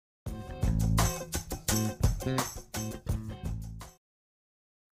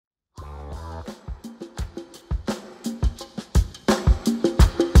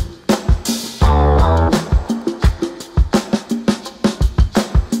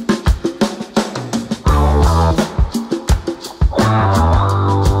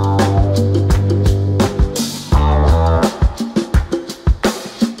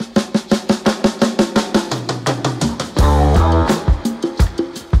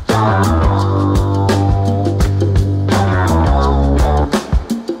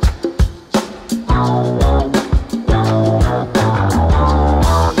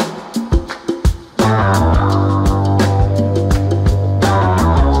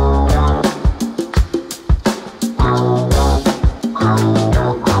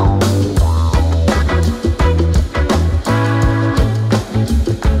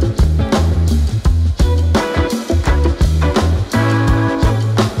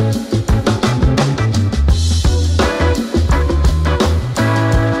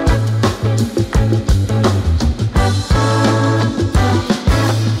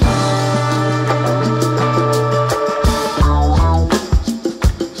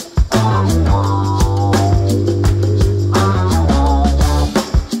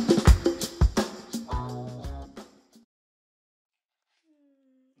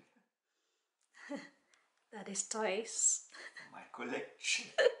That is toys. My collection.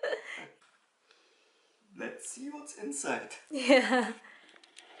 Let's see what's inside. Yeah.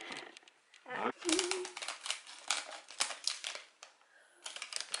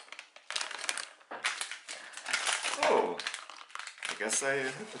 Oh, I guess I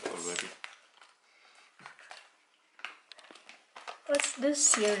have it already. What's this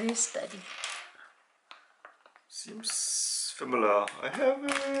series, Daddy? Seems familiar. I have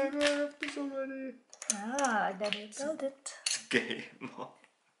this already. Ah, Daddy built it. It's a game.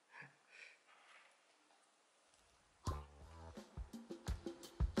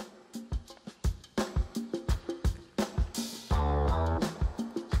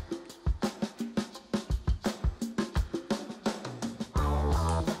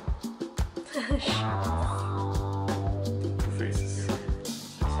 Faces.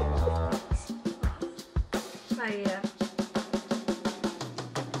 Ah, yeah.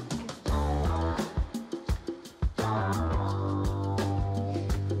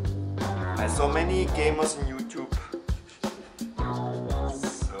 I saw many gamers on YouTube.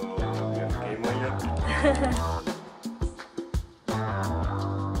 So we have a gamer here.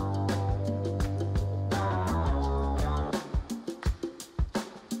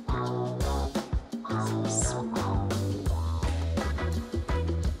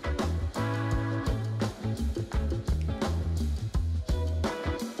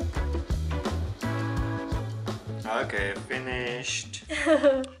 Okay, finished.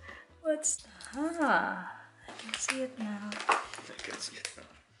 What's... Ah, I can see it now. I can see it now.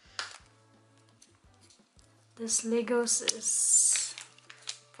 This Legos is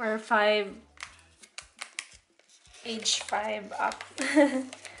for age 5 up.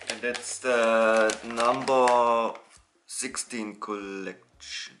 And that's the number 16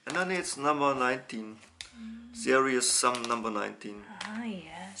 collection. And then it's number 19. Series some number 19. Ah,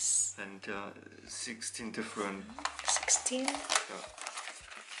 yes. And 16 different. 16? Yeah.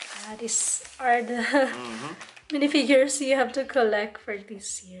 These are the minifigures you have to collect for this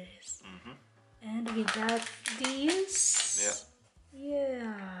series. And we got these.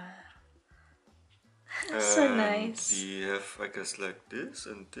 Yeah. So nice. We have, I guess, like this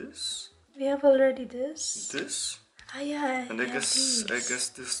and this. We have already this. This. Ah, yeah. And I guess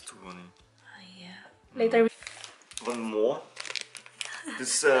this too, honey. Ah, yeah. Later. One more.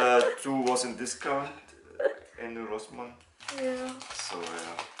 This two was in discount. And the Rossmann. Yeah. So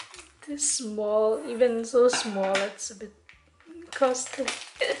yeah. This small, even so small, it's a bit costly.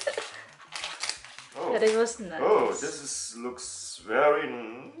 Oh. But it was nice. Oh, this looks very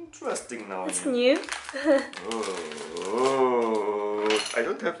interesting now. It's new. Oh, I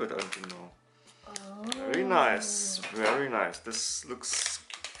don't have it until now. Oh. Very nice, very nice. This looks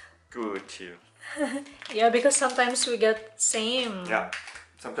good here. Yeah, because sometimes we get same. Yeah,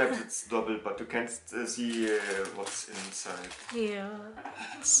 sometimes it's double, but you can't see what's inside. Yeah.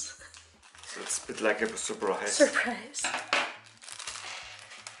 So it's a bit like a surprise. Surprise.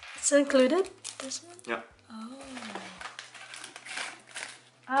 It's included, this one? Yeah. Oh.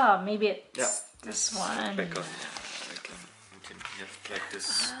 Ah, maybe it's Yeah. this one. Back on. You can have like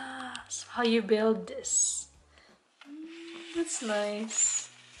this. Ah, so how you build this. That's nice.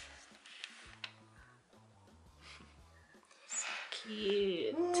 So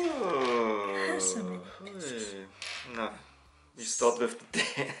cute. Oh, So many hey. Now we start with the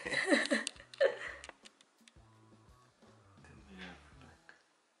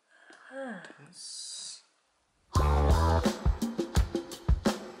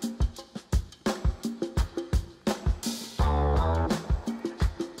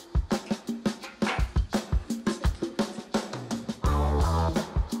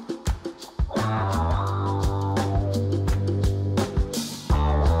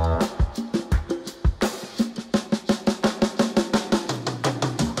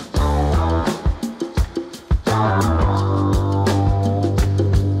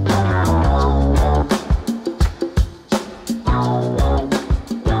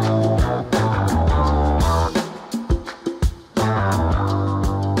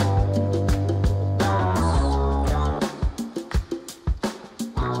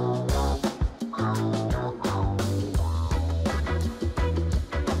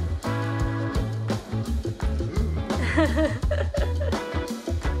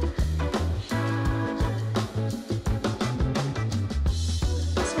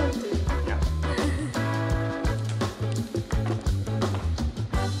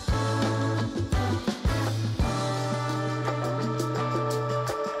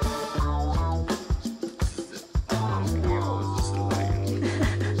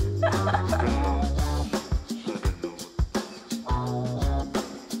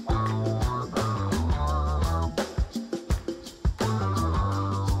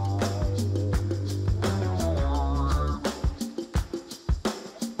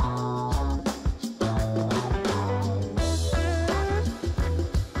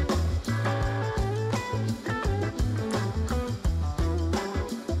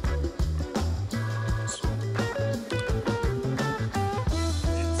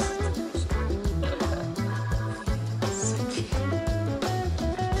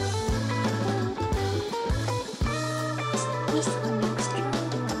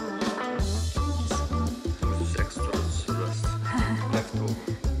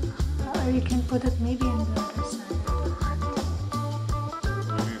put it maybe on the other side.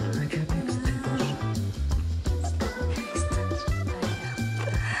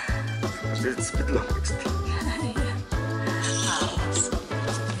 It's a bit long.